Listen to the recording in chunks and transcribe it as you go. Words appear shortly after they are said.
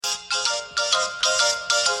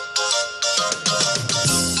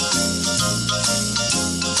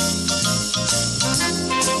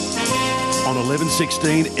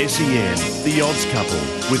1116 SEN, The Odds Couple,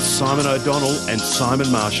 with Simon O'Donnell and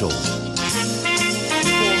Simon Marshall. 4 minutes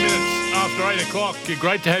after 8 o'clock.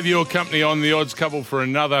 Great to have your company on The Odds Couple for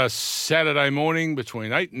another Saturday morning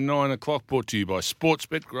between 8 and 9 o'clock, brought to you by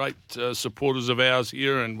Sportsbet. Great supporters of ours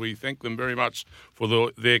here, and we thank them very much for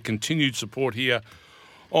their continued support here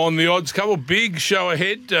on The Odds Couple. Big show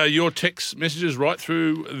ahead. Your text messages right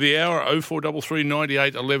through the hour, 0433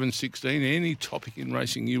 98 11 16. Any topic in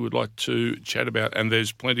racing you would like to chat about, and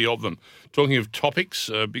there's plenty of them. Talking of topics,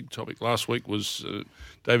 a big topic last week was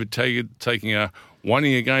David Taggart taking a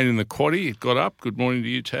one-ing again in the quaddie. It got up. Good morning to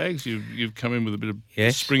you, Tags. You've come in with a bit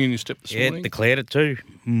of spring in your step this morning. Yeah, declared it too.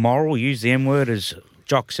 Moral, used the M word as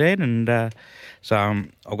Jock said, and so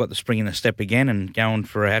I've got the spring in the step again and going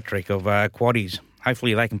for a hat-trick of quaddies.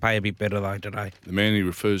 Hopefully they can pay a bit better, though, today. The man he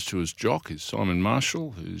refers to as Jock is Simon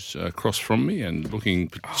Marshall, who's across from me and looking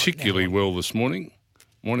particularly well this morning.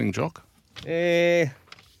 Morning, Jock. Good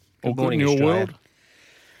morning, in your Australia. world?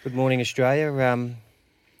 Good morning, Australia.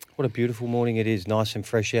 What a beautiful morning it is, nice and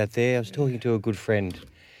fresh out there. I was talking to a good friend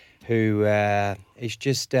who is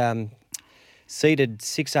just seeded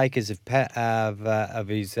 6 acres of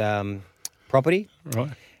his property,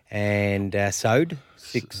 Right. and sowed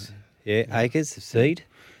 6 acres of seed,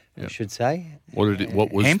 I should say.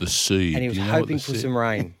 What was the seed? And he was Do you know what hoping the for seed- some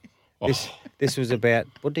rain. This was about,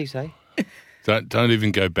 what did he say? Don't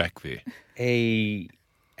even go back there.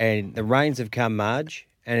 And the rains have come, Marge,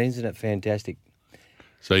 and isn't it fantastic?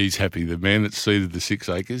 So he's happy. The man that seeded the 6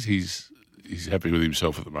 acres, he's happy with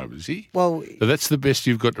himself at the moment, is he? Well, So that's the best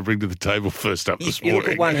you've got to bring to the table first up this you morning.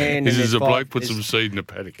 look at one hand This and is there's a bloke five- put some there's- seed in a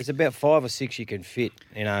paddock. it's about 5 or 6 you can fit.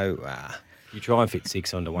 You try and fit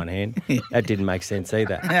 6 onto one hand. That didn't make sense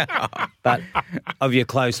either. But of your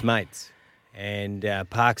close mates. And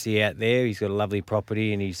Parksy out there, he's got a lovely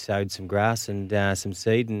property and he's sowed some grass and some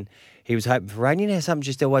seed, and he was hoping for rain. You know, something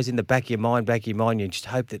just always in the back of your mind, you just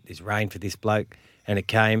hope that there's rain for this bloke, and it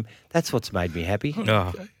came. That's what's made me happy.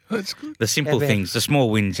 Oh, That's good. the simple things, the small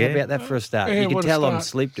wins, How yeah. about that for a start? Yeah, You can what a tell I'm start.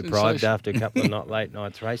 sleep deprived Sensation. after a couple of late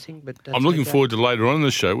nights racing. But that's I'm looking okay. forward to later on in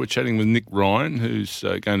the show. We're chatting with Nick Ryan, who's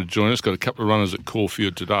going to join us. Got a couple of runners at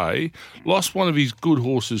Caulfield today. Lost one of his good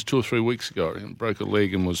horses 2 or 3 weeks ago and broke a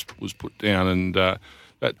leg and was put down. And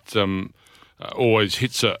that always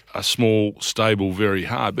hits a small stable very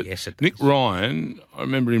hard. But Yes, it Nick does. Ryan, I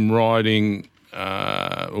remember him riding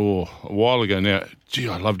a while ago now. Gee,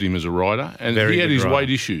 I loved him as a rider. And Very he had good his rider. weight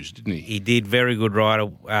issues, didn't he? He did, very good rider,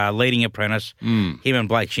 leading apprentice. Him and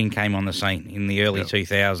Blake Shin came on the scene in the early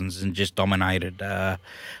 2000s and just dominated.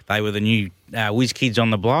 They were the new whiz kids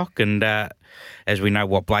on the block, and as we know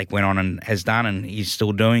what Blake went on and has done and he's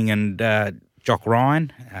still doing, and Jock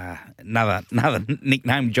Ryan, another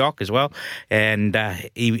nickname Jock as well, and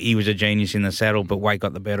he was a genius in the saddle, but weight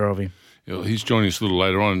got the better of him. Yeah, he's joining us a little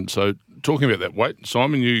later on. So talking about that weight,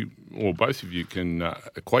 Simon, you or both of you can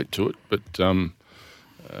equate to it, but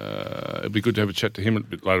it'd be good to have a chat to him a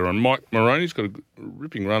bit later on. Mike Moroney's got a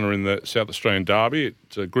ripping runner in the South Australian Derby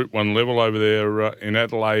at Group 1 level over there in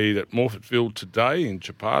Adelaide at Morfettfield today in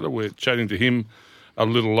Chapata. We're chatting to him a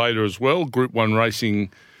little later as well. Group 1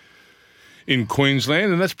 racing in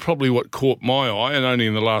Queensland, and that's probably what caught my eye, and only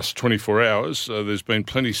in the last 24 hours. There's been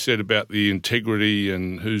plenty said about the integrity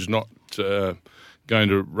and who's not going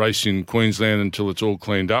to race in Queensland until it's all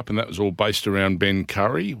cleaned up, and that was all based around Ben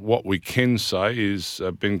Curry. What we can say is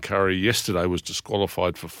Ben Curry yesterday was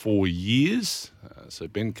disqualified for 4 years, so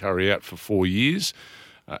Ben Curry out for 4 years.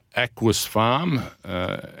 Aquis Farm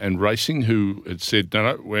and Racing, who had said,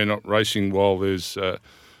 no, we're not racing while there's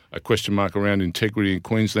a question mark around integrity in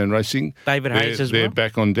Queensland racing. David Hayes as well. They're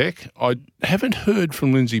back on deck. I haven't heard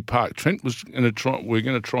from Lindsay Park. Trent was going to try. We're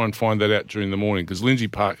going to try and find that out during the morning because Lindsay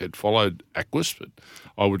Park had followed Aquis, but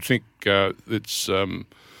I would think it's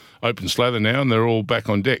open slather now and they're all back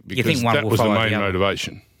on deck because think one that will was the follow main the other?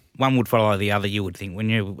 motivation. One would follow the other, you would think, when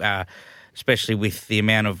you, especially with the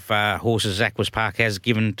amount of horses Aquis Park has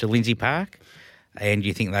given to Lindsay Park. And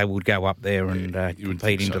you think they would go up there and you would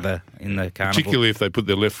compete think into so. in the carnival? Particularly if they put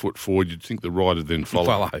their left foot forward, you'd think the rider then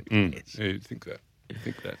follow. Yes. Yeah, you'd think that.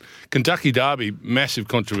 Kentucky Derby, massive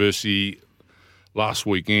controversy last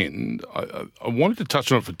weekend. I wanted to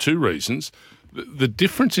touch on it for 2 reasons. The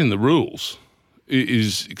difference in the rules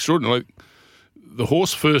is extraordinary. The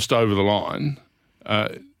horse first over the line,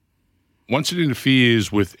 once it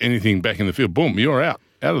interferes with anything back in the field, boom, you're out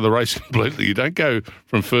of the race completely. You don't go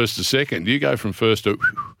from first to second. You go from first to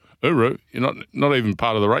you're not even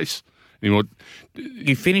part of the race anymore.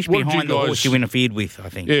 You finish What did behind you the guys- horse you interfered with, I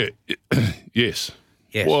think. Yeah, yes.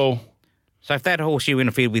 Yes. Well, So if that horse you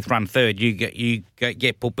interfered with run third, you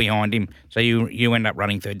get put behind him. So you end up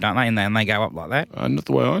running third, don't they? And they go up like that. Not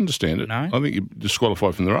the way I understand it. No? I think you're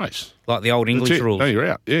disqualified from the race. Like the old English rules. No, you're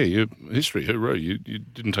out. Yeah, your history. Hooroo. You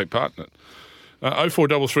didn't take part in it.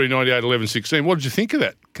 0433 98 11 16. What did you think of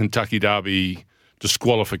that Kentucky Derby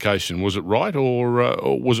disqualification? Was it right or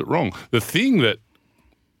was it wrong? The thing that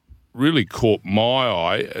really caught my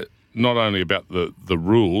eye, not only about the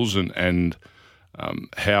rules and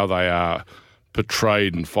how they are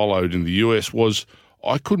portrayed and followed in the US, was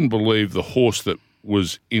I couldn't believe the horse that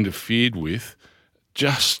was interfered with.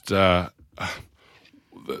 Just the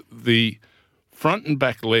front and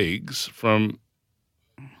back legs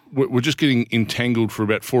were just getting entangled for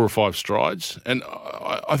about 4 or 5 strides. And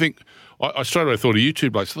I think I straight away thought of you two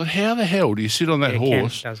blokes. I thought, how the hell do you sit on that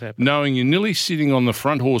horse knowing you're nearly sitting on the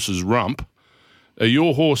front horse's rump?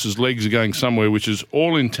 Your horse's legs are going somewhere which is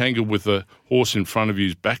all entangled with the horse in front of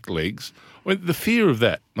you's back legs. I mean, the fear of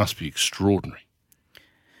that must be extraordinary.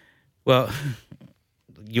 Well,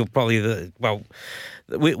 you're probably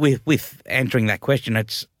with answering that question,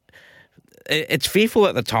 it's fearful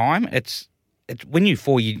at the time. It's when you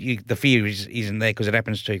fall, the fear isn't there because it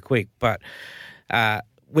happens too quick. But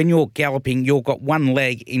when you're galloping, you've got one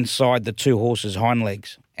leg inside the two horses' hind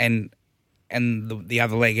legs and the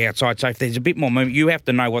other leg outside. So if there's a bit more movement, you have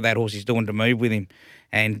to know what that horse is doing to move with him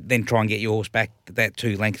and then try and get your horse back that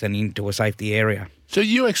 2 lengths and into a safety area. So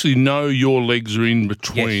you actually know your legs are in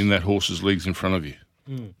between that horse's legs in front of you?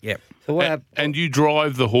 Yep. So and you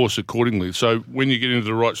drive the horse accordingly. So when you get into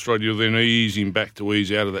the right stride, you'll then ease him back to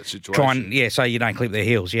ease out of that situation. So you don't clip their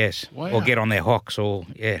heels, yes. Wow. Or get on their hocks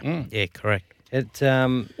yeah, correct.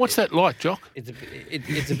 What's that like, Jock?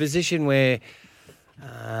 It's a position where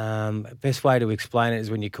best way to explain it is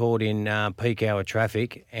when you're caught in peak hour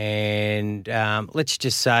traffic and let's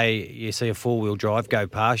just say you see a 4-wheel drive go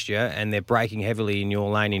past you and they're braking heavily in your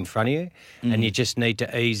lane in front of you and you just need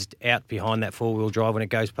to ease out behind that 4-wheel drive when it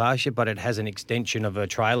goes past you, but it has an extension of a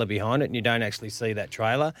trailer behind it and you don't actually see that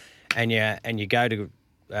trailer and you go to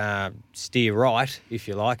steer right, if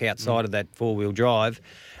you like, outside of that 4-wheel drive.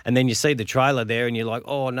 And then you see the trailer there and you're like,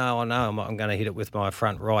 oh, no, I know I'm going to hit it with my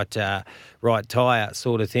front right tyre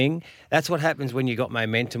sort of thing. That's what happens when you got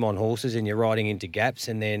momentum on horses and you're riding into gaps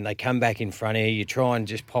and then they come back in front of you. You try and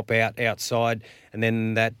just pop outside and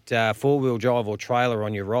then that 4-wheel drive or trailer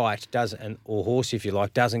on your right or horse, if you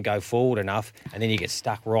like, doesn't go forward enough and then you get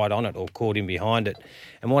stuck right on it or caught in behind it.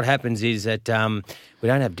 And what happens is that we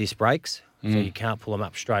don't have disc brakes, so you can't pull them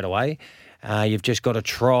up straight away. You've just got to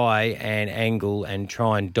try and angle and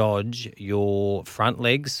try and dodge your front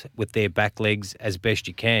legs with their back legs as best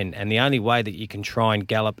you can. And the only way that you can try and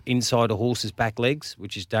gallop inside a horse's back legs,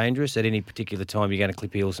 which is dangerous, at any particular time you're going to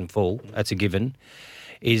clip heels and fall, that's a given,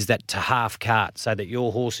 is that to half cart so that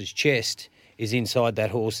your horse's chest is inside that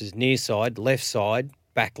horse's near side, left side,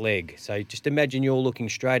 back leg. So just imagine you're looking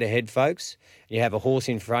straight ahead, folks. You have a horse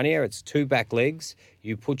in front of you, it's 2 back legs.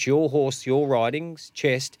 You put your horse, your riding's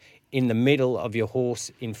chest in the middle of your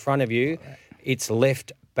horse in front of you, its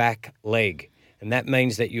left back leg. And that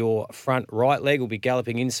means that your front right leg will be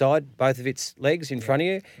galloping inside both of its legs in front of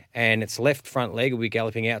you, and its left front leg will be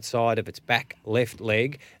galloping outside of its back left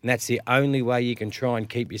leg. And that's the only way you can try and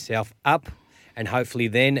keep yourself up and hopefully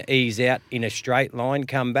then ease out in a straight line,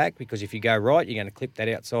 come back, because if you go right, you're going to clip that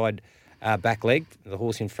outside back leg, the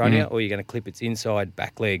horse in front of you, or you're going to clip its inside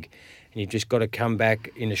back leg. And you've just got to come back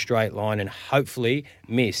in a straight line and hopefully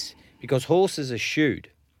miss. Because horses are shoed.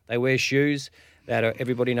 They wear shoes that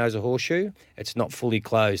everybody knows a horseshoe. It's not fully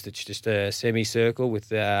closed. It's just a semicircle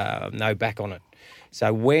with no back on it.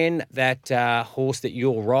 So when that horse that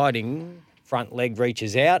you're riding, front leg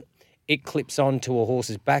reaches out, it clips onto a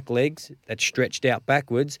horse's back legs that's stretched out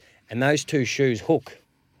backwards, and those 2 shoes hook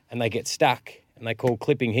and they get stuck and they call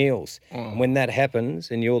clipping heels. And when that happens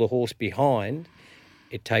and you're the horse behind,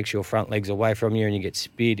 it takes your front legs away from you and you get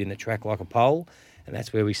speared in the track like a pole. And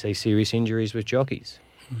that's where we see serious injuries with jockeys.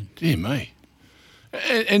 Dear me.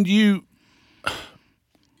 And you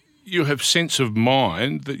have sense of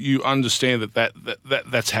mind that you understand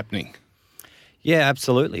that's happening. Yeah,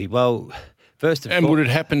 absolutely. Well, first of all... And would it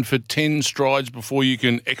happen for 10 strides before you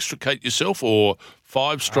can extricate yourself, or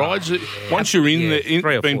 5 strides? Once you're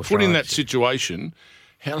been put in that situation,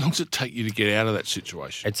 how long does it take you to get out of that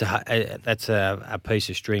situation? That's a piece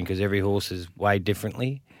of string because every horse is weighed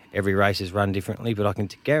differently. Every race is run differently, but I can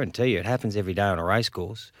guarantee you it happens every day on a race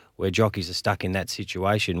course where jockeys are stuck in that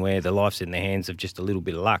situation where their life's in the hands of just a little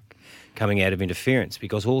bit of luck coming out of interference,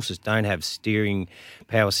 because horses don't have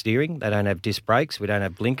power steering, they don't have disc brakes, we don't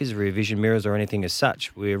have blinkers, rear vision mirrors or anything as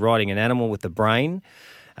such. We're riding an animal with a brain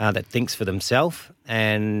that thinks for themselves,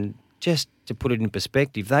 and just to put it in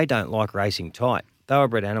perspective, they don't like racing tight.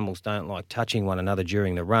 Thoroughbred animals don't like touching one another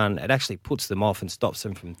during the run. It actually puts them off and stops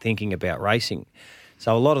them from thinking about racing.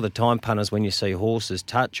 So a lot of the time, punters, when you see horses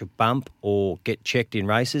touch or bump or get checked in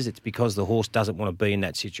races, it's because the horse doesn't want to be in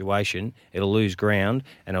that situation. It'll lose ground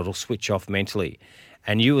and it'll switch off mentally.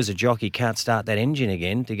 And you as a jockey can't start that engine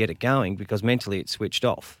again to get it going because mentally it's switched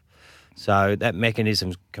off. So that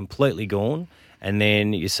mechanism's completely gone. And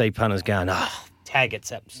then you see punters going,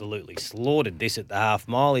 Taggart's absolutely slaughtered this at the half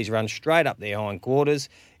mile. He's run straight up their hindquarters.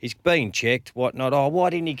 He's been checked, whatnot. Why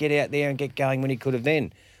didn't he get out there and get going when he could have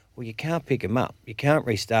then? Well, you can't pick them up. You can't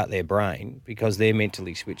restart their brain because they're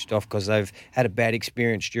mentally switched off because they've had a bad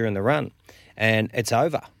experience during the run. And it's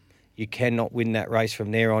over. You cannot win that race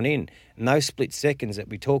from there on in. And those split seconds that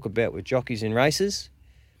we talk about with jockeys in races,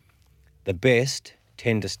 the best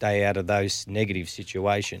tend to stay out of those negative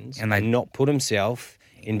situations and they not put themselves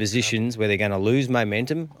in positions where they're going to lose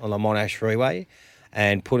momentum on the Monash Freeway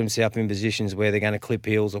and put themselves in positions where they're going to clip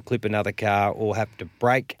heels or clip another car or have to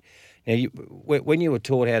brake. Now, when you were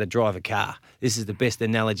taught how to drive a car, this is the best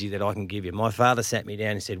analogy that I can give you. My father sat me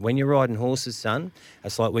down and said, when you're riding horses, son,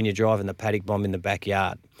 it's like when you're driving the paddock bomb in the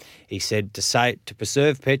backyard. He said to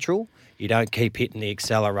preserve petrol, you don't keep hitting the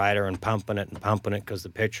accelerator and pumping it because the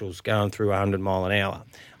petrol's going through 100 mile an hour.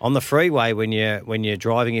 On the freeway, when you're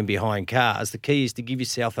driving in behind cars, the key is to give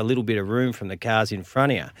yourself a little bit of room from the cars in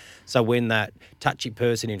front of you. So when that touchy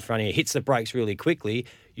person in front of you hits the brakes really quickly,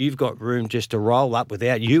 you've got room just to roll up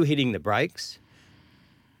without you hitting the brakes.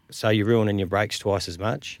 So you're ruining your brakes twice as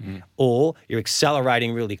much. Or you're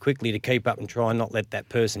accelerating really quickly to keep up and try and not let that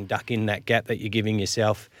person duck in that gap that you're giving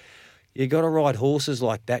yourself. You've got to ride horses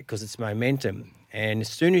like that because it's momentum. And as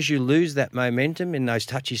soon as you lose that momentum in those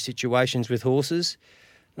touchy situations with horses,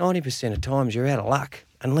 90% of times you're out of luck,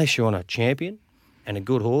 unless you're on a champion and a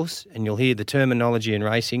good horse. And you'll hear the terminology in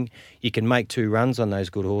racing, you can make 2 runs on those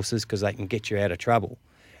good horses because they can get you out of trouble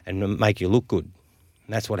and make you look good.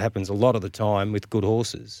 And that's what happens a lot of the time with good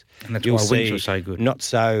horses. And that's why wins are so good. Not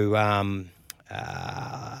so...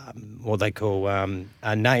 what they call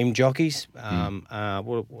name jockeys.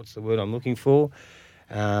 What's the word I'm looking for?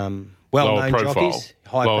 Well-known jockeys,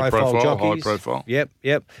 high-profile jockeys. High profile.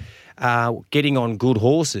 Yep. Getting on good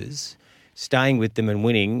horses, staying with them and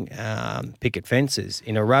winning picket fences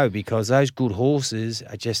in a row because those good horses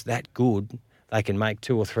are just that good. They can make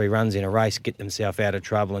 2 or 3 runs in a race, get themselves out of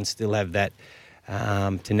trouble and still have that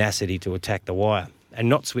tenacity to attack the wire and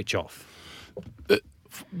not switch off.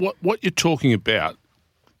 What you're talking about,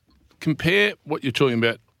 compare what you're talking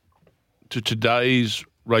about to today's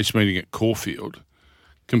race meeting at Caulfield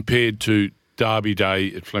compared to Derby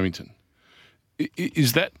Day at Flemington.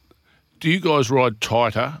 Is that, do you guys ride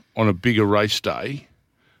tighter on a bigger race day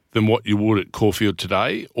than what you would at Caulfield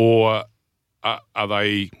today, or are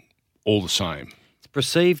they all the same? It's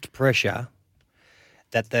perceived pressure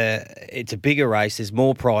that it's a bigger race, there's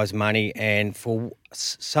more prize money, and for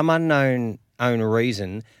some unknown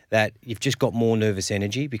reason that you've just got more nervous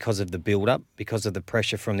energy because of the build-up, because of the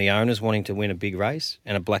pressure from the owners wanting to win a big race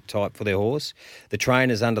and a black type for their horse. The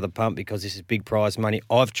trainer's under the pump because this is big prize money.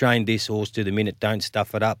 I've trained this horse to the minute, don't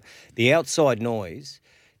stuff it up. The outside noise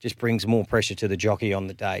just brings more pressure to the jockey on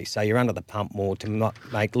the day, so you're under the pump more to not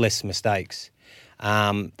make less mistakes.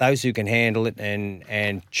 Those who can handle it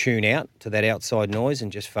and tune out to that outside noise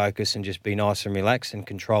and just focus and just be nice and relaxed and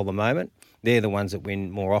control the moment, they're the ones that win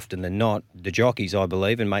more often than not, the jockeys, I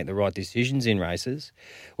believe, and make the right decisions in races.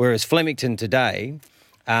 Whereas Flemington today,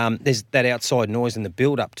 there's that outside noise in the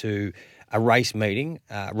build-up to a race meeting,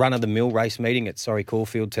 run-of-the-mill race meeting at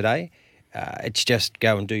Caulfield today. It's just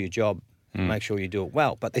go and do your job, make sure you do it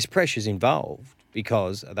well. But there's pressures involved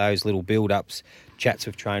because of those little build-ups, chats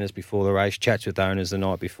with trainers before the race, chats with owners the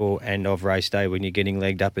night before and of race day when you're getting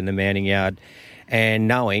legged up in the mounting yard. And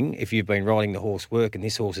knowing if you've been riding the horse work and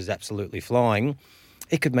this horse is absolutely flying,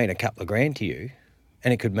 it could mean a couple of grand to you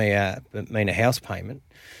and it could mean a house payment,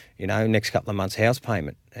 next couple of months' house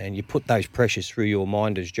payment. And you put those pressures through your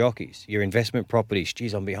mind as jockeys. Your investment properties,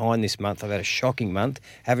 geez, I'm behind this month. I've had a shocking month,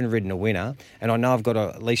 haven't ridden a winner, and I know I've got to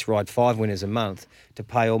at least ride 5 winners a month to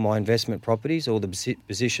pay all my investment properties or the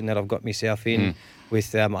position that I've got myself in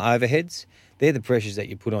with my overheads. They're the pressures that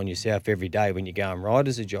you put on yourself every day when you go and ride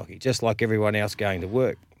as a jockey, just like everyone else going to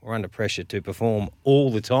work. We're under pressure to perform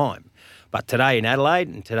all the time. But today in Adelaide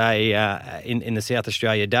and today in the South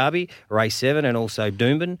Australia Derby, Race 7 and also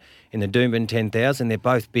Doomben, in the Doomben 10,000, they're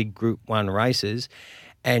both big Group 1 races.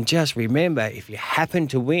 And just remember, if you happen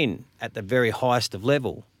to win at the very highest of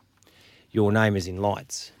level, your name is in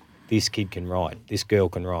lights. This kid can ride. This girl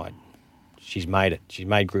can ride. She's made it. She's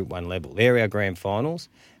made Group 1 level. They're our grand finals.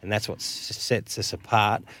 And that's what sets us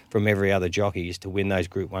apart from every other jockey, is to win those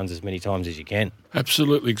Group 1s as many times as you can.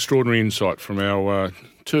 Absolutely extraordinary insight from our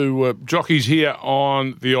two jockeys here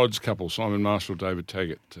on The Odds Couple, Simon Marshall, David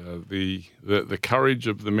Taggart. The courage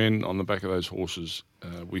of the men on the back of those horses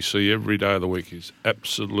we see every day of the week is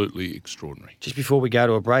absolutely extraordinary. Just before we go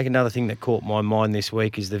to a break, another thing that caught my mind this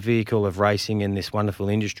week is the vehicle of racing in this wonderful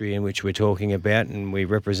industry in which we're talking about and we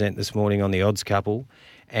represent this morning on The Odds Couple.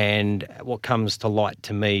 And what comes to light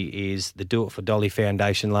to me is the Do It For Dolly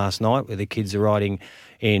Foundation last night, where the kids are riding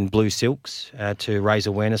in blue silks to raise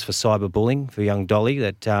awareness for cyberbullying for young Dolly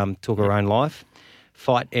that took her own life.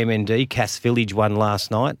 Fight MND, Cass Village won last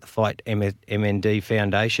night, the Fight MND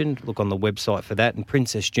Foundation. Look on the website for that. And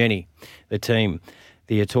Princess Jenny, the team,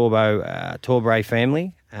 the Torbray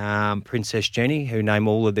family, Princess Jenny, who name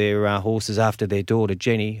all of their horses after their daughter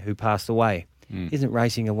Jenny, who passed away. Isn't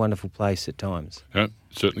racing a wonderful place at times? Yeah, it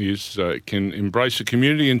certainly is. It can embrace a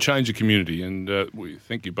community and change a community. And we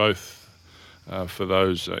thank you both for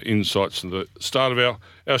those insights at the start of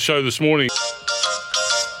our show this morning.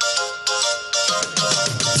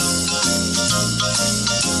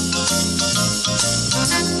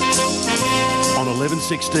 On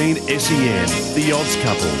 1116 SEN, The Odds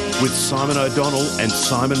Couple with Simon O'Donnell and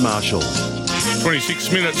Simon Marshall.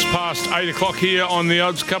 26 minutes past 8 o'clock here on The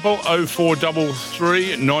Odds Couple,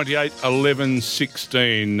 0433 98 11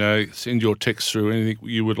 16. Send your text through anything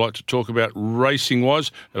you would like to talk about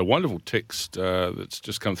racing-wise. A wonderful text that's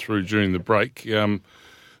just come through during the break.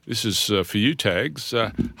 This is for you, Tags.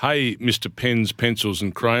 Hey, Mr. Pens, Pencils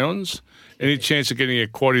and Crayons. Any chance of getting a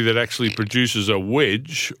quaddie that actually produces a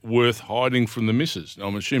wedge worth hiding from the missus?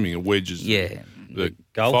 I'm assuming a wedge is the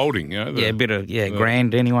Golf? folding. You know, A bit of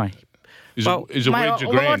grand anyway. Is a wedge a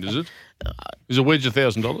grand, is it? Is a wedge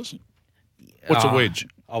 $1,000? What's a wedge?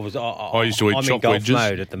 I used to eat I'm chop in golf wedges.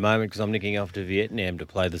 mode at the moment because I'm nicking off to Vietnam to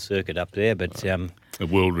play the circuit up there. But The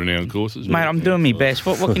world-renowned courses. Mate, I'm doing my best.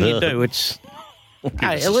 What can you do? It's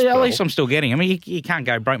hey, at least I'm still getting. I mean, you can't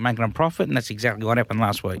go broke making a profit, and that's exactly what happened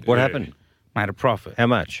last week. what happened? Made a profit. How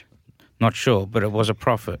much? Not sure, but it was a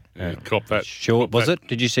profit. Yeah, cop that. Short, Cop was that. it?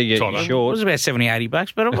 Did you see your Tono. It short? was about $70,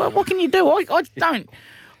 $80, but what can you do? I don't.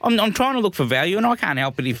 I'm trying to look for value, and I can't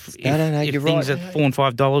help it if No, if you're things right. at $4 and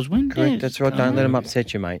 $5 win. Correct, Yeah, that's right. Don't let them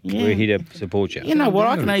upset you, mate. Yeah. We're here to support you. You know what?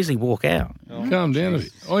 I can easily walk out. Calm down a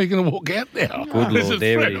bit. Oh, you're going to walk out now? Good There's Lord, a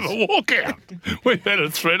there threat it of is. a walkout. We've had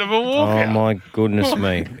a threat of a Oh, walkout. my goodness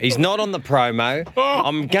me. He's not on the promo.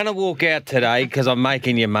 I'm going to walk out today because I'm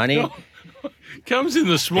making you money. Comes in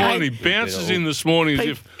this morning, he bounces in this morning as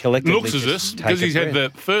if Collectively looks at us just because take he's a had the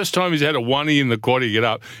first time he's had a oneie in the quaddie get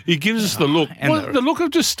up. He gives us the look. and Well, the look of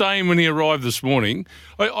disdain when he arrived this morning.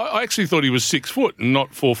 I actually thought he was 6 foot and not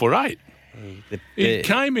 4'8". He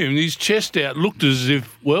came in, his chest out, looked as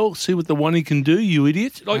if, well, see what the oneie can do, you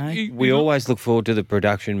idiot. Like We always look forward to the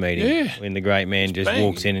production meeting Yeah. when the great man just bang.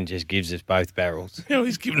 walks in and just gives us both barrels You know,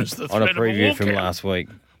 he's given us the on a threat preview of a from walkout. last week.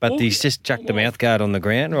 But he's just chucked the mouthguard on the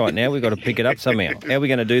ground right now. We've got to pick it up somehow. How are we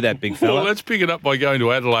going to do that, big fella? Well, let's pick it up by going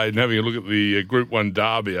to Adelaide and having a look at the Group 1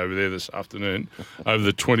 Derby over there this afternoon, over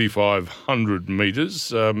the 2,500 metres.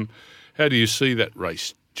 How do you see that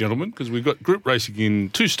race, gentlemen? Because we've got group racing in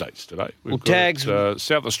 2 states today. We've got Tags.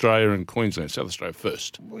 South Australia and Queensland. South Australia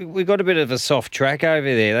first. We got a bit of a soft track over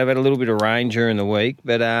there. They've had a little bit of rain during the week,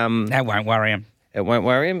 but That won't worry him. it won't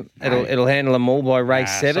worry him. It'll handle them all by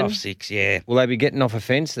race 7. Soft 6, yeah. Will they be getting off a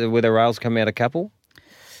fence where the rails come out a couple?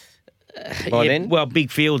 By then? Well,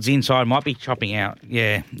 big fields inside might be chopping out.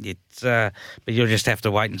 Yeah, it's but you'll just have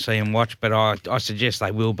to wait and see and watch. But I suggest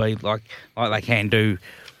they will be like they can do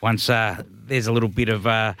once there's a little bit of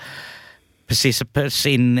participants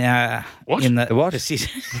in What? in The what?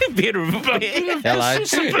 bit of Hello.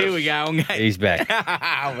 Here we go. He's back.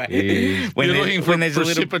 He's- When You're there- looking for when there's a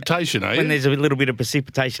little precipitation, are you? when there's a little bit of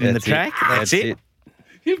precipitation in the That's it. track. That's it.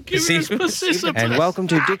 You've given us precipitation. And welcome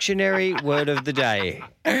to Dictionary Word of the Day.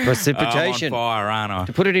 Precipitation. I'm on fire, aren't I?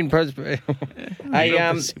 To put it in... Hey,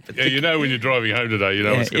 Yeah, you know when you're driving home today, you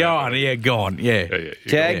know what's going to happen. Yeah, gone. Yeah. Yeah.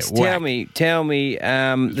 Tags, Yeah, tell me,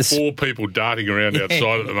 the 4 people darting around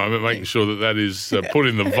outside at the moment, making sure that is put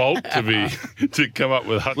in the vault to come up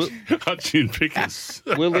with Hutchin pickers.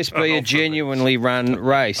 will this be a genuinely run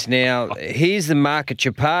race? Now, here's the market.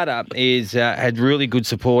 Chapata had really good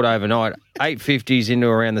support overnight. 850s into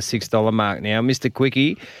around the $6 mark now. Mr.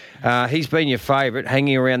 Quickie, he's been your favourite,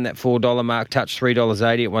 hanging around that $4 mark, touched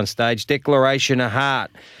 $3.80 at one stage. Declaration of Heart,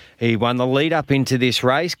 He won the lead up into this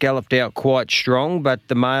race, galloped out quite strong, but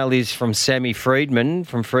the mail is from Sammy Freedman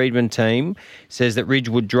from Freedman team. Says that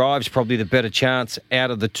Ridgewood Drive's probably the better chance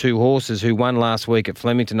out of the two horses who won last week at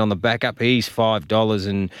Flemington on the backup. He's $5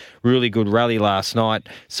 and really good rally last night.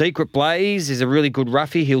 Secret Blaze is a really good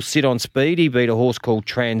roughie. He'll sit on speed. He beat a horse called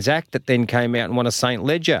Transact that then came out and won a St.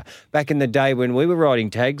 Ledger. Back in the day when we were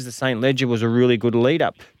riding tags, the St. Ledger was a really good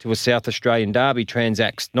lead-up to a South Australian Derby.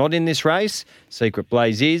 Transact's not in this race. Secret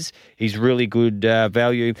Blaze is. He's really good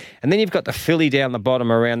value. And then you've got the filly down the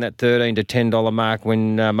bottom around that $13 to $10 mark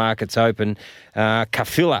when markets open.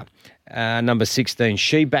 Kafilla, number 16.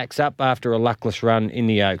 She backs up after a luckless run in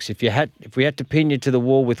the Oaks. If we had to pin you to the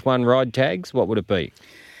wall with one ride, Tags, what would it be?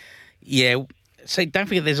 Yeah, see, don't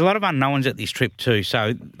forget, there's a lot of unknowns at this trip too.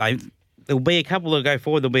 So there'll be a couple that go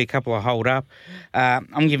forward, there'll be a couple that hold up.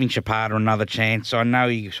 I'm giving Chapada another chance. I know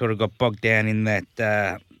he sort of got bogged down in that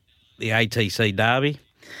the ATC Derby.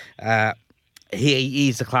 He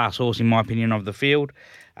is the class horse, in my opinion, of the field.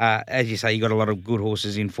 As you say, you got a lot of good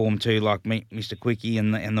horses in form too, like Mr. Quickie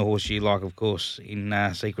and the horse you like, of course, in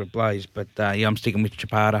Secret Blaze. But yeah, I'm sticking with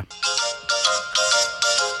Chapada.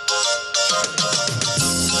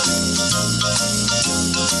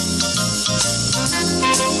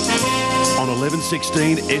 On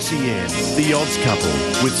 11:16 SEN, The Odds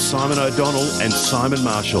Couple with Simon O'Donnell and Simon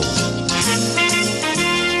Marshall.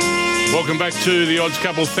 Welcome back to The Odds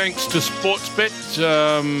Couple. Thanks to Sportsbet.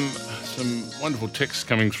 Some wonderful texts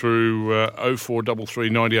coming through. 0433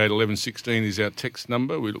 98 11 16 is our text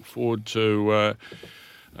number. We look forward to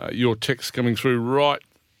your texts coming through right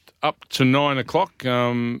up to 9 o'clock.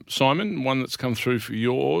 Simon, one that's come through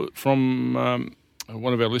from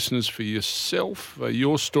one of our listeners for yourself.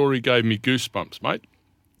 Your story gave me goosebumps, mate.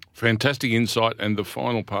 Fantastic insight, and the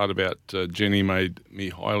final part about Jenny made me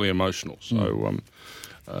highly emotional. So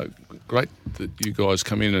great that you guys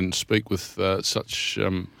come in and speak with such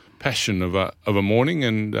passion of a morning,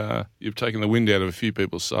 and you've taken the wind out of a few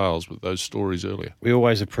people's sails with those stories earlier. We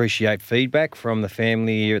always appreciate feedback from the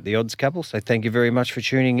family here at The Odds Couple, so thank you very much for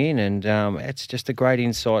tuning in, and it's just a great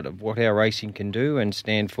insight of what our racing can do and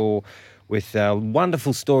stand for with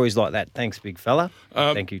wonderful stories like that. Thanks, big fella.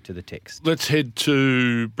 Thank you to the text. Let's head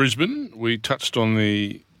to Brisbane. We touched on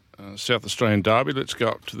the South Australian Derby. Let's go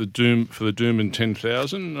up to the Doomben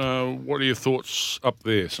 10,000. What are your thoughts up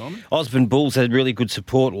there, Simon? Osborne Bulls had really good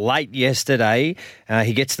support late yesterday.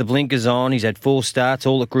 He gets the blinkers on. He's had 4 starts,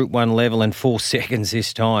 all at Group 1 level, and 4 seconds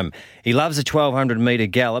this time. He loves a 1,200-metre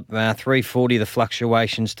gallop, 340 the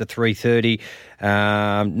fluctuations to 330.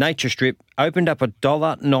 Nature Strip opened up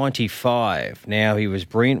 $1.95. Now, he was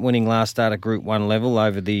brilliant, winning last start at Group 1 level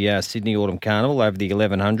over the Sydney Autumn Carnival, over the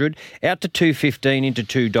 1,100. Out to $2.15 into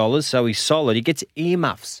 $2, so he's solid. He gets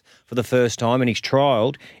earmuffs for the first time, and he's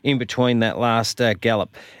trialled in between that last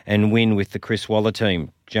gallop and win with the Chris Waller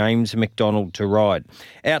team. James McDonald to ride.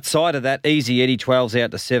 Outside of that, Easy Eddie 12's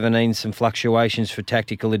out to 17. Some fluctuations for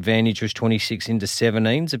tactical advantage was 26 into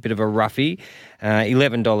 17s. A bit of a roughie.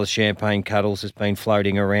 $11 Champagne Cuddles has been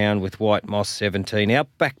floating around with White Moss 17.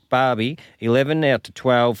 Outback Barbie 11 out to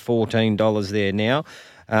 12, $14 there now.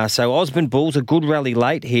 So Osborne Bulls, a good rally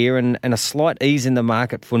late here and a slight ease in the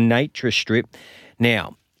market for Nature Strip.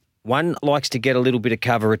 Now, one likes to get a little bit of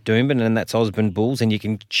cover at Doomben, and that's Osborne Bulls, and you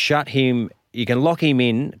can lock him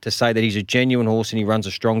in to say that he's a genuine horse and he runs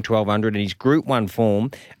a strong 1,200, and his Group 1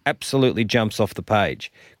 form absolutely jumps off the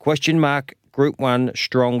page. Question mark, Group 1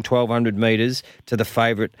 strong 1,200 metres to the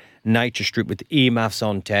favourite Nature Strip with earmuffs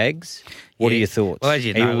on, Tags. What are your thoughts? Well, as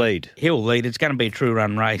you know, He'll lead. He'll lead. It's going to be a true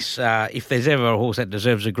run race. If there's ever a horse that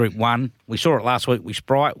deserves a Group 1, we saw it last week with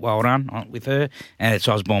Sprite. Well done with her, and it's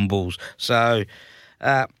Osborne Bulls. So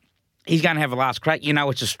he's going to have a last crack. You know,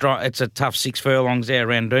 it's a tough 6 furlongs there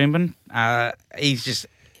around Doomben. He's just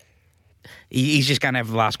going to have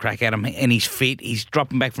the last crack at him, and he's fit. He's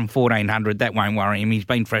dropping back from 1,400. That won't worry him. He's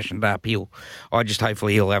been freshened up.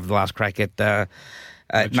 Hopefully he'll have the last crack at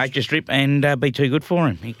Nature Strip and be too good for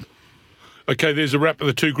him. Okay, there's a wrap of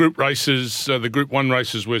the 2 group races, the Group 1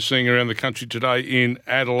 races we're seeing around the country today in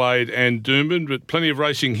Adelaide and Doomben, but plenty of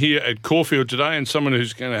racing here at Caulfield today, and someone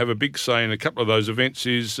who's going to have a big say in a couple of those events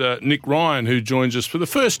is Nick Ryan, who joins us for the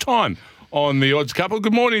first time on The Odds Couple.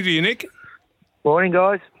 Good morning to you, Nick. Morning,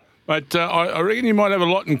 guys. Mate, I reckon you might have a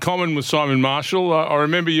lot in common with Simon Marshall. I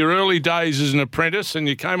remember your early days as an apprentice, and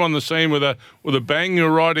you came on the scene with a bang. You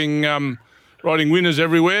were riding winners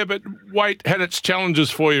everywhere, but weight had its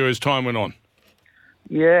challenges for you as time went on.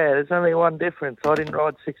 Yeah, there's only one difference. I didn't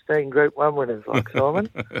ride 16 Group 1 winners like Simon.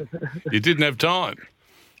 You didn't have time.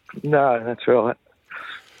 No, that's right.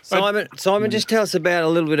 Simon, just tell us a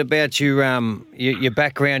little bit about your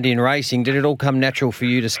background in racing. Did it all come natural for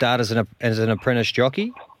you to start as an apprentice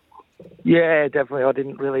jockey? Yeah, definitely. I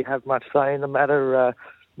didn't really have much say in the matter.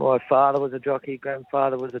 My father was a jockey,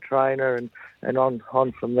 grandfather was a trainer, and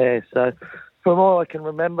on from there. So from all I can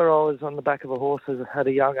remember, I was on the back of a horse at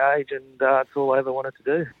a young age, and that's all I ever wanted to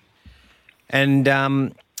do.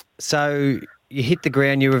 And so you hit the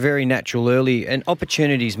ground, you were very natural early, and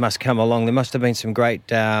opportunities must come along. There must have been some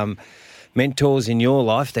great mentors in your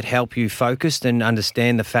life that help you focus and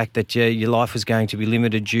understand the fact that your life was going to be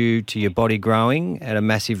limited due to your body growing at a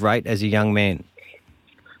massive rate as a young man.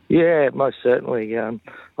 Yeah, most certainly.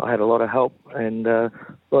 I had a lot of help and a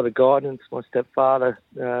lot of guidance. My stepfather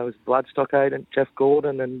was a bloodstock agent, Jeff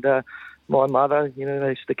Gordon, and my mother, they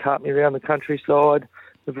used to cart me around the countryside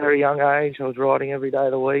at a very young age. I was riding every day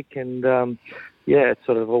of the week, and it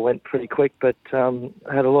sort of all went pretty quick, but I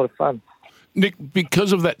had a lot of fun. Nick,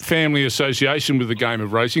 because of that family association with the game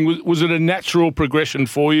of racing, was it a natural progression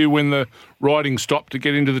for you when the riding stopped to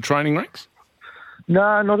get into the training ranks?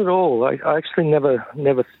 No, not at all. I actually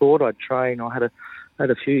never thought I'd train. I had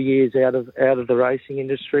a few years out of the racing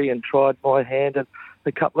industry and tried my hand at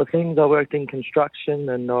a couple of things. I worked in construction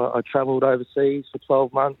and I travelled overseas for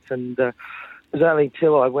 12 months, and it was only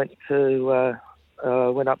till I went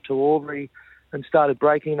up to Albury and started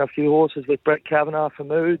breaking a few horses with Brett Kavanagh for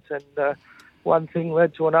Moods, and one thing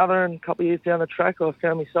led to another, and a couple of years down the track I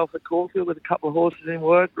found myself at Caulfield with a couple of horses in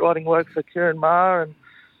work, riding work for Kieran Maher, and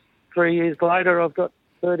 3 years later I've got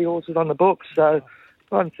 30 horses on the books. So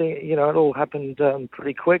one thing, it all happened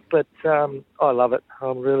pretty quick, but I love it.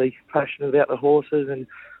 I'm really passionate about the horses and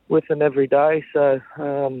with them every day, so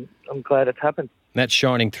I'm glad it's happened. That's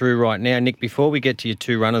shining through right now. Nick, before we get to your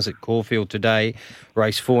two runners at Caulfield today,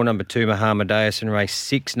 race 4, number 2, Mahamadeus, and race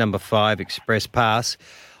 6, number 5, Express Pass,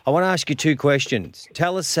 I want to ask you two questions.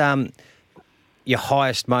 Tell us your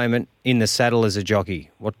highest moment in the saddle as a jockey.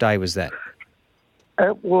 What day was that?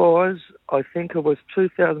 I think it was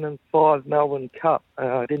 2005 Melbourne Cup.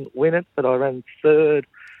 I didn't win it, but I ran third,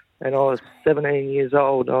 and I was 17 years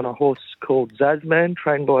old on a horse called Zazman,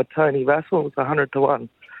 trained by Tony Vassell. It was 100 to 1.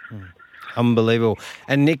 Unbelievable.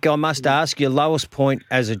 And Nick, I must ask your lowest point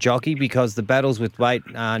as a jockey, because the battles with weight,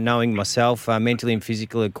 knowing myself, mentally and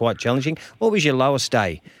physically, are quite challenging. What was your lowest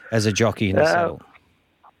day as a jockey in the saddle?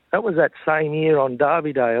 That was that same year on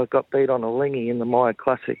Derby Day. I got beat on a lingy in the Maya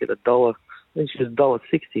Classic at $1. I think she was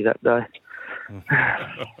 $1.60 that day.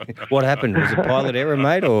 What happened? Was it pilot error,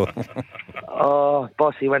 mate, or?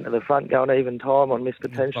 Bossy went to the front going even time on missed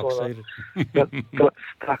potential. got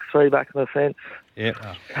stuck 3 back in the fence. Yeah.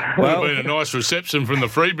 Would have been a nice reception from the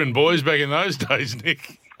Friedman boys back in those days,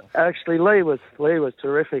 Nick. Actually, Lee was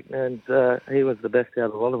terrific, and he was the best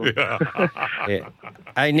out of all of them. Yeah.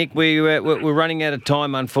 Hey, Nick, we're running out of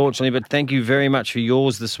time, unfortunately, but thank you very much for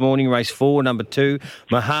yours this morning. Race 4, number 2,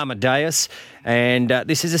 Mahamadeus. And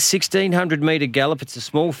this is a 1,600-metre gallop. It's a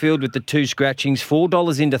small field with the 2 scratchings,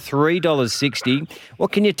 $4 into $3.60.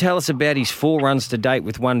 What can you tell us about his 4 runs to date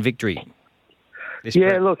with 1 victory?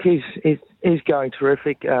 Look, he's going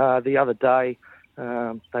terrific. The other day,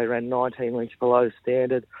 they ran 19 lengths below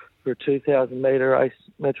standard for a 2,000-metre race,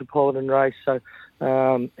 metropolitan race. So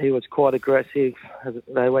he was quite aggressive.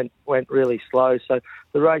 They went really slow. So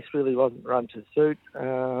the race really wasn't run to suit.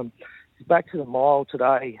 He's back to the mile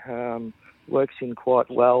today. Works in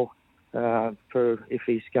quite well for if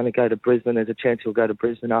he's going to go to Brisbane. There's a chance he'll go to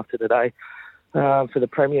Brisbane after today for the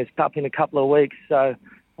Premier's Cup in a couple of weeks. So,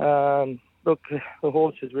 look, the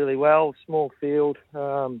horse is really well. Small field.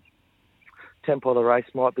 Tempo of the race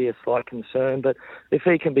might be a slight concern, but if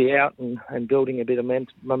he can be out and building a bit of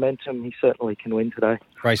momentum, he certainly can win today.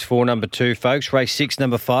 Race 4, number 2, folks. Race 6,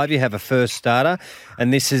 number 5, you have a first starter,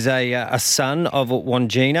 and this is a son of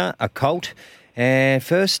Wangina, a colt. And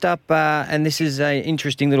first up, and this is an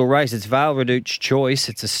interesting little race. It's Vale Redoute's Choice.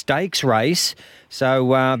 It's a stakes race,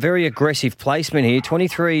 so very aggressive placement here.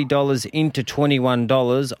 $23 into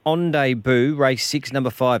 $21 on debut. Race 6,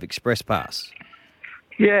 number 5, Express Pass.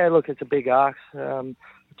 Yeah, look, it's a big ask. A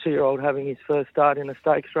 2-year-old having his first start in a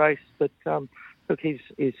stakes race, but look, he's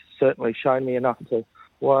certainly shown me enough to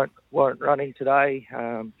warrant running today.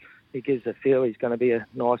 He gives a feel he's going to be a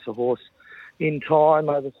nicer horse in time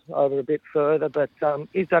over a bit further, but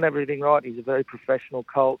he's done everything right. He's a very professional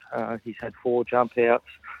colt. He's had 4 jump outs.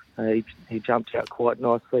 He jumped out quite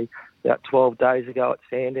nicely about 12 days ago at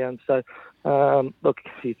Sandown. So, look,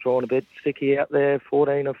 he's drawn a bit sticky out there,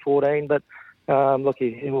 14 of 14, but look,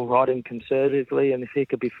 he will ride him conservatively, and if he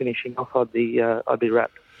could be finishing off, I'd be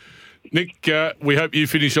wrapped. Nick, we hope you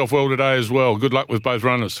finish off well today as well. Good luck with both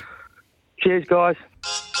runners. Cheers, guys.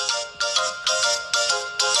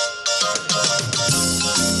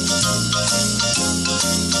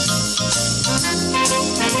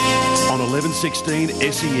 11:16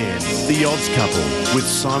 SEN, The Odds Couple with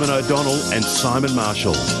Simon O'Donnell and Simon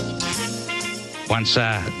Marshall. Once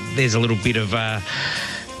there's a little bit of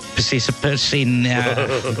Sisyphus in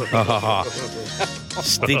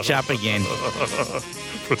stitch up again.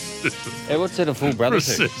 Hey, what's that a full brother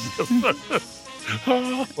to?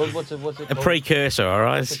 What's it A called? precursor, all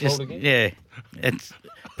right? It's What's it just, called again? yeah, it's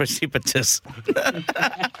precipitous.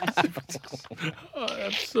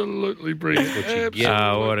 Absolutely brilliant. What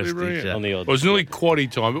a Absolutely stitcher. On the odds. Well, it's nearly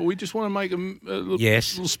quaddie time, but we just want to make a little,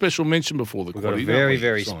 Yes. little special mention before the We've got quaddie. a don't very, we,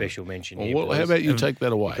 very Simon? special mention Well, here. how boys. about you take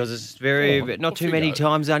that away? Because it's very, not off too you many go.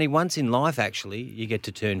 times, only once in life, actually, you get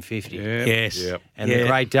to turn 50. Yeah, Yes. yeah. And Yeah. the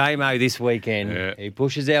great Damo this weekend, Yeah. he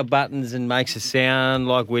pushes our buttons and makes us sound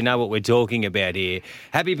like we know what we're talking about here.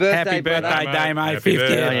 Happy birthday, Happy brother. birthday, Damo, Happy 50.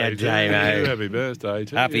 birthday Oh, yeah, to Damo. you. Happy birthday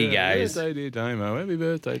to Up he you. Happy goes. birthday, dear Damo. Happy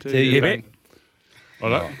birthday to To you. you, mate. All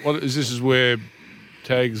right. What is this? Is where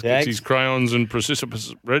Tags gets Tags. his crayons and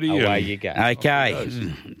Precipice ready. Away and you go. Okay,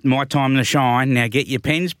 my time to shine. Now get your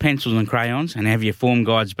pens, pencils and crayons and have your form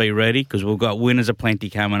guides be ready because we've got winners aplenty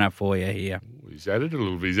coming up for you here. He's added a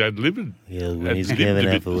little bit. He's ad-libbed. Yeah, Ad-libbed he's a giving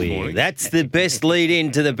bit up for this you. morning. That's the best lead in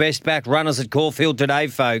to the best back runners at Caulfield today,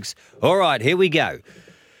 folks. All right, here we go.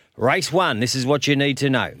 Race 1, this is what you need to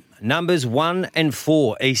know. Numbers 1 and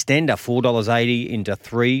 4, East Ender, $4.80 into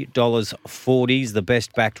 $3.40 is the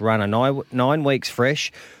best backed runner. 9 weeks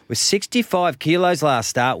fresh with 65 kilos last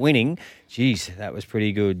start winning. Geez, that was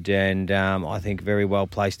pretty good and I think very well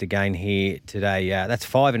placed again here today. That's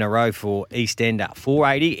 5 in a row for East Ender.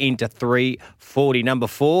 480 into 340. Number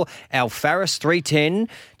 4, Alfaris, 310.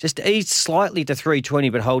 Just eased slightly to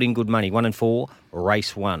 320 but holding good money. 1 and 4,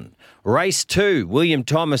 race 1. Race 2, William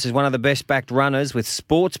Thomas is one of the best-backed runners with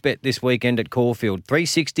Sportsbet this weekend at Caulfield.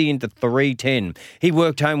 360 into 310. He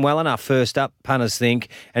worked home well enough first up, punters think,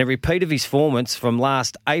 and a repeat of his performance from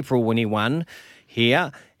last April when he won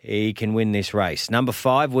here, he can win this race. Number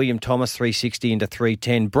 5, William Thomas, 360 into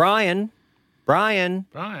 310. Brian,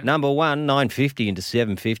 number 1, 950 into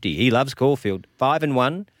 750. He loves Caulfield. 5 and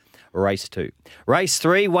 1. Race 2. Race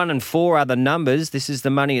 3, 1 and 4 are the numbers. This is the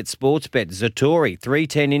money at Sportsbet. Zatori,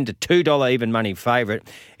 310 into $2 even money favourite.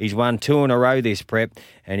 He's won 2 in a row this prep,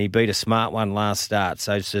 and he beat a smart one last start.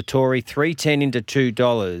 So Zatori, 310 into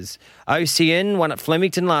 $2. OCN won at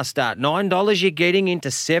Flemington last start. $9 you're getting into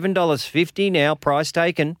 $7.50 now. Price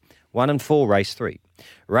taken. 1 and 4, race 3.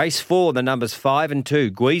 Race 4, the numbers 5 and 2.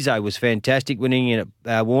 Guizo was fantastic winning in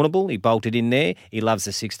at Warrnambool. He bolted in there. He loves the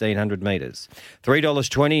 1,600 metres.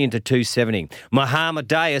 $3.20 into $2.70.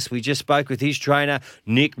 Mohammedaeus, we just spoke with his trainer,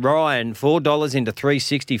 Nick Ryan. $4 into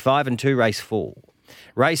 $3.65 and 2, race 4.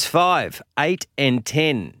 Race 5, 8 and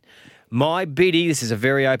 10. My Biddy, this is a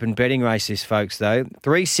very open betting race, this, folks, though.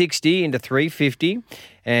 360 into 350.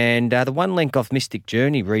 And the 1 length off Mystic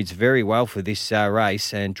Journey reads very well for this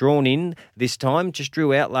race. And drawn in this time, just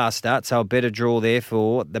drew out last start, so a better draw there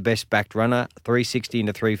for the best backed runner. 360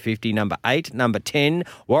 into 350. Number 8, number 10,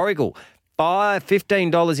 Warrigal.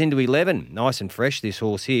 $15 into 11. Nice and fresh, this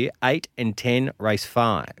horse here. 8 and 10, race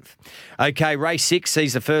 5. Okay, race 6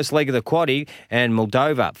 sees the first leg of the quaddie, and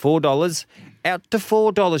Moldova, $4 out to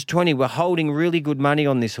 $4.20. We're holding really good money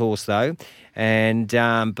on this horse, though, and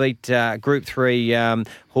beat Group 3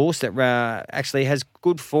 horse that actually has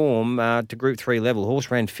good form to Group 3 level. Horse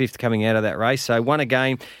ran 5th coming out of that race, so won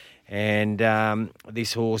again. And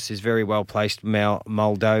this horse is very well placed,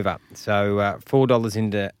 Moldova. So $4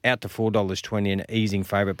 into out to $4.20, an easing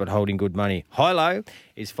favourite, but holding good money. High-low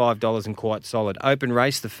is $5 and quite solid. Open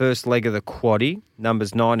race, the first leg of the quaddie.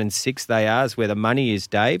 Numbers 9 and 6 they are, is where the money is,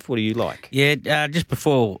 Dave. What do you like? Yeah, just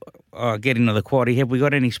before I get into the quaddie, have we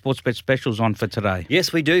got any sports bet specials on for today?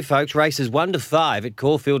 Yes, we do, folks. Races 1 to 5 at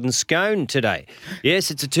Caulfield and Scone today.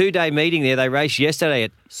 Yes, it's a 2-day meeting there. They raced yesterday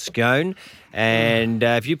at Scone. And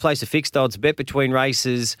if you place a fixed odds bet between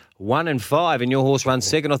races 1 and 5 and your horse runs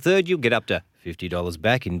second or third, you'll get up to $50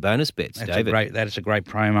 back in bonus bets, David. That is a great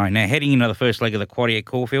promo. Now, heading into the first leg of the quaddie at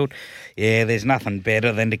Caulfield, yeah, there's nothing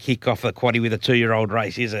better than to kick off the quaddie with a 2-year-old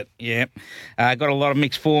race, is it? Yeah. Got a lot of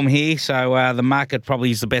mixed form here, so the market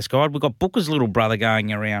probably is the best guide. We've got Booker's little brother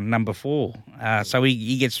going around, number 4. So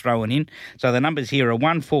he gets thrown in. So the numbers here are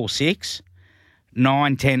 1, 4, 6.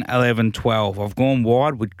 9, 10, 11, 12. I've gone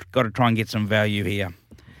wide. We've got to try and get some value here.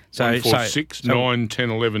 So 1, 4, 6, 9,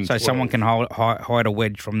 10, 11, 12. So someone can hide a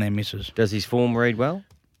wedge from their misses. Does his form read well?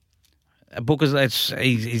 Booker's,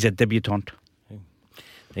 he's a debutant.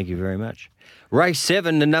 Thank you very much. Race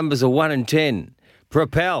 7, the numbers are 1 and 10.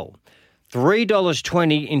 Propel.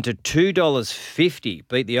 $3.20 into $2.50.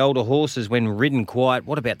 Beat the older horses when ridden quiet.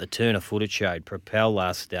 What about the turn of foot it showed? Propel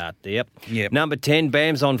last start. Yep. Number 10,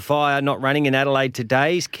 Bam's on Fire, not running in Adelaide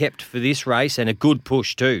today. He's kept for this race and a good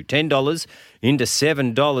push too. $10 into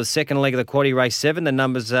 $7. Second leg of the quaddie race 7. The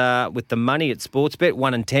numbers with the money at Sportsbet,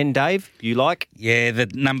 1 and 10, Dave. You like? Yeah, the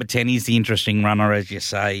number 10 is the interesting runner, as you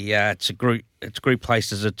say. It's group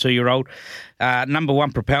placed as a 2-year-old. Number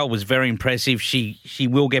 1, Propel, was very impressive. She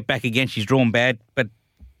will get back again. She's drawn bad, but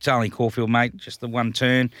it's only Caulfield, mate. Just the one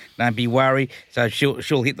turn. Don't be worried. So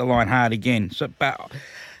she'll hit the line hard again. But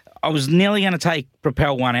I was nearly going to take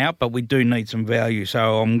Propel 1 out, but we do need some value.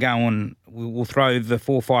 So we'll throw the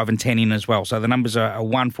 4, 5 and 10 in as well. So the numbers are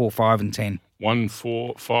 1, 4, 5 and 10. 1,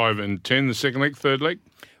 4, 5 and 10. The second leg, third leg?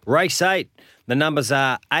 Race 8. The numbers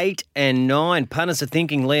are 8 and 9. Punters are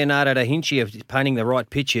thinking Leonardo da Vinci is painting the right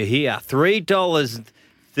picture here.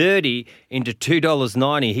 $3.30 into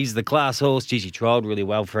 $2.90. He's the class horse. Geez, he trialled really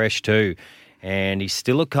well fresh too. And he's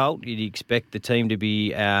still a colt. You'd expect the team to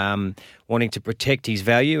be wanting to protect his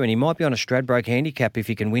value, and he might be on a Stradbroke handicap if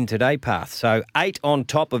he can win today, Path. So 8 on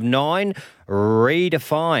top of 9.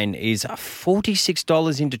 Redefine is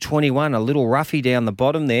 $46 into 21. A little roughy down the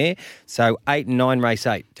bottom there. So 8 and 9, race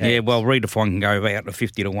 8. Yeah, well, Redefine can go out to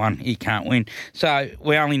 50 to 1. He can't win. So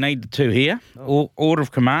we only need the 2 here. Order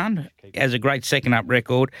of Command has a great second up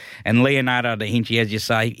record, and Leonardo da Vinci, as you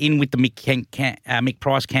say, in with the Mick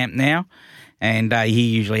Price camp now. And he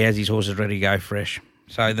usually has his horses ready to go fresh.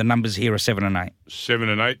 So the numbers here are 7 and 8. 7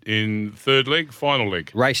 and 8 in third leg, final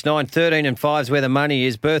leg. Race 9, 13 and 5 is where the money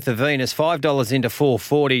is. Birth of Venus, $5 into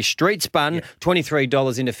 $4.40. Street Spun,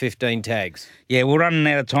 $23 into 15 tags. Yeah, we're running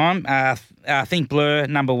out of time. I think Blur,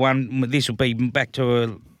 number 1, this will be back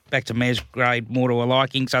to mare's grade, more to a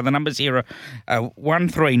liking. So the numbers here are 1,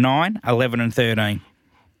 3, 9, 11 and 13.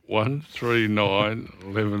 1, 3, 9,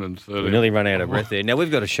 11 and 13. We nearly run out of breath there. Now,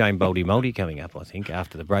 we've got a Shane Boldy Muldy coming up, I think,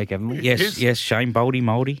 after the break, haven't we? Yes, Shane Boldy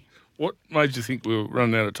Muldy. What made you think we were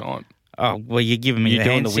running out of time? Oh, well, you're giving me the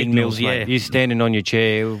hand signals, mate. You're standing on your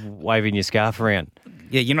chair, waving your scarf around.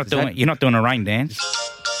 Yeah, you're not doing a rain dance.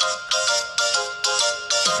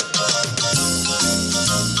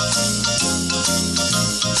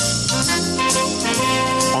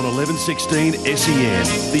 On 11:16 SEN,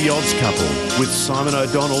 The Odds Couple with Simon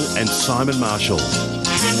O'Donnell and Simon Marshall.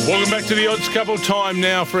 Welcome back to The Odds Couple. Time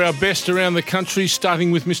now for our best around the country, starting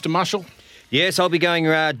with Mr. Marshall. Yes, I'll be going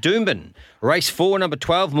Doomben. Race 4, number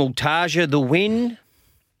 12, Multaja, the win.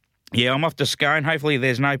 Yeah, I'm off to Scone. Hopefully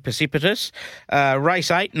there's no precipitous. Race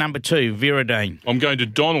 8, number 2, Viridine. I'm going to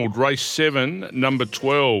Donald. Race 7, number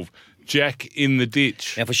 12, Jack in the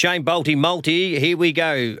Ditch. Now for Shane Bolty Multi, here we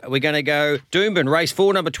go. We're going to go Doomben. Race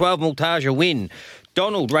 4, number 12, Multaja, win.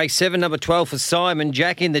 Donald, race 7, number 12 for Simon.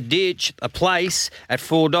 Jack in the Ditch, a place at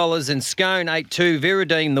 $4. And Scone, 8-2,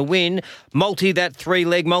 Viridine, the win. Multi, that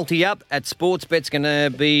 3-leg multi up at Sportsbet's going to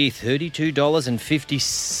be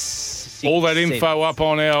 $32.56. All that info up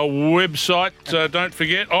on our website. Don't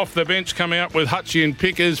forget, Off the Bench coming up with Hutchie and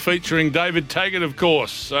Pickers featuring David Taggart, of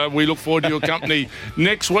course. We look forward to your company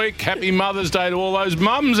next week. Happy Mother's Day to all those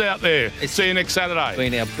mums out there. See you next Saturday. It's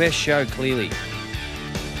been our best show, clearly.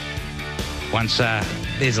 Once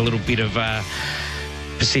there's a little bit of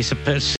participants.